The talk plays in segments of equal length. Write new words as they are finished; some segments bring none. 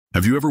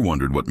Have you ever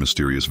wondered what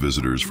mysterious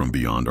visitors from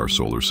beyond our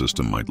solar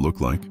system might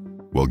look like?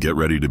 Well, get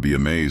ready to be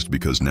amazed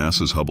because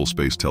NASA's Hubble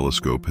Space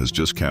Telescope has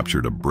just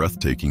captured a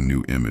breathtaking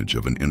new image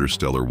of an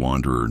interstellar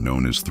wanderer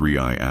known as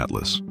 3I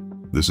Atlas.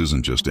 This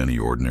isn't just any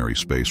ordinary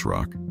space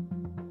rock.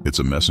 It's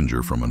a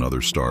messenger from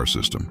another star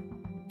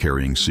system,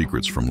 carrying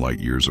secrets from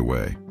light years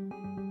away.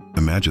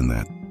 Imagine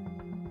that.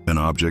 An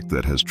object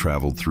that has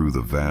traveled through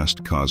the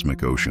vast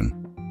cosmic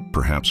ocean,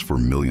 perhaps for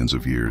millions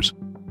of years,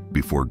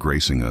 before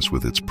gracing us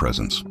with its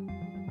presence.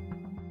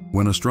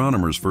 When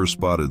astronomers first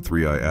spotted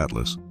 3I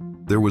Atlas,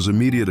 there was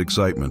immediate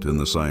excitement in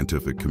the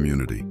scientific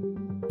community.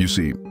 You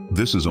see,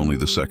 this is only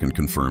the second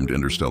confirmed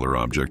interstellar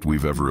object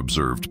we've ever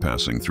observed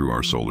passing through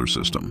our solar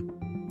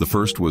system. The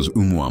first was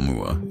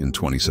Oumuamua in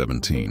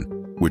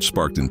 2017, which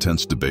sparked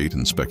intense debate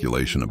and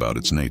speculation about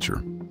its nature.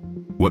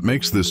 What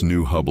makes this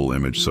new Hubble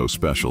image so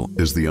special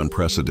is the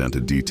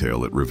unprecedented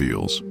detail it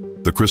reveals.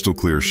 The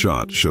crystal-clear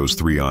shot shows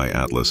 3I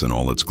Atlas in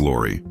all its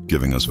glory,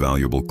 giving us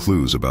valuable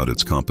clues about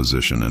its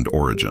composition and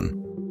origin.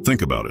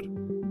 Think about it.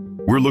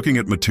 We're looking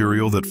at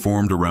material that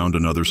formed around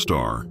another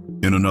star,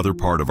 in another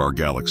part of our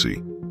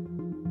galaxy.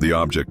 The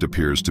object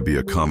appears to be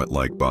a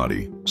comet-like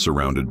body,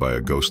 surrounded by a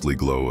ghostly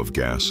glow of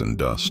gas and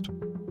dust.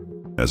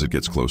 As it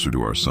gets closer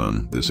to our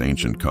sun, this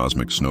ancient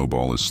cosmic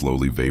snowball is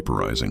slowly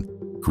vaporizing,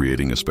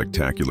 creating a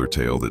spectacular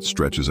tail that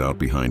stretches out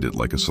behind it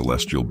like a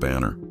celestial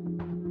banner.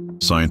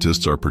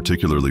 Scientists are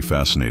particularly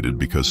fascinated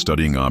because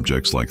studying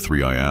objects like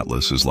 3I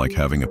Atlas is like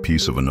having a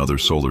piece of another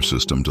solar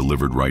system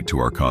delivered right to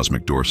our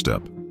cosmic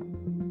doorstep.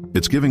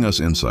 It's giving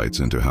us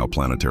insights into how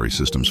planetary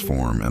systems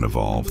form and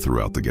evolve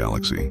throughout the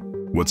galaxy.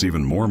 What's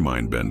even more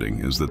mind-bending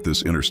is that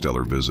this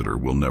interstellar visitor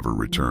will never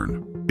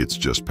return. It's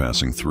just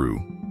passing through,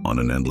 on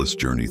an endless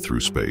journey through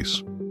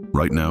space.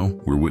 Right now,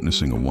 we're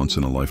witnessing a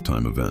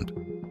once-in-a-lifetime event,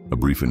 a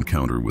brief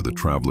encounter with a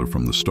traveler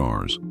from the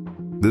stars.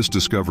 This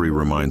discovery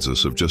reminds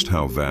us of just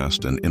how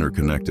vast and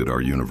interconnected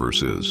our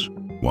universe is.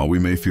 While we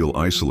may feel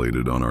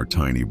isolated on our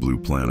tiny blue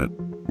planet,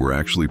 we're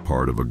actually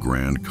part of a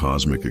grand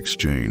cosmic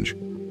exchange,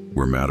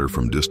 where matter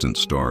from distant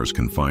stars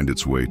can find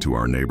its way to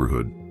our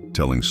neighborhood,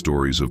 telling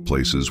stories of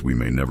places we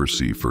may never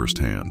see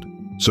firsthand.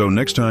 So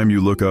next time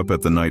you look up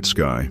at the night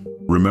sky,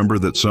 remember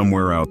that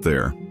somewhere out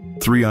there,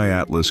 3I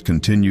Atlas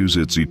continues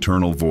its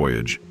eternal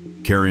voyage,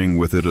 carrying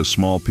with it a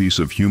small piece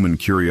of human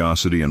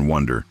curiosity and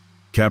wonder,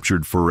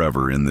 captured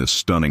forever in this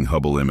stunning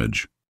Hubble image.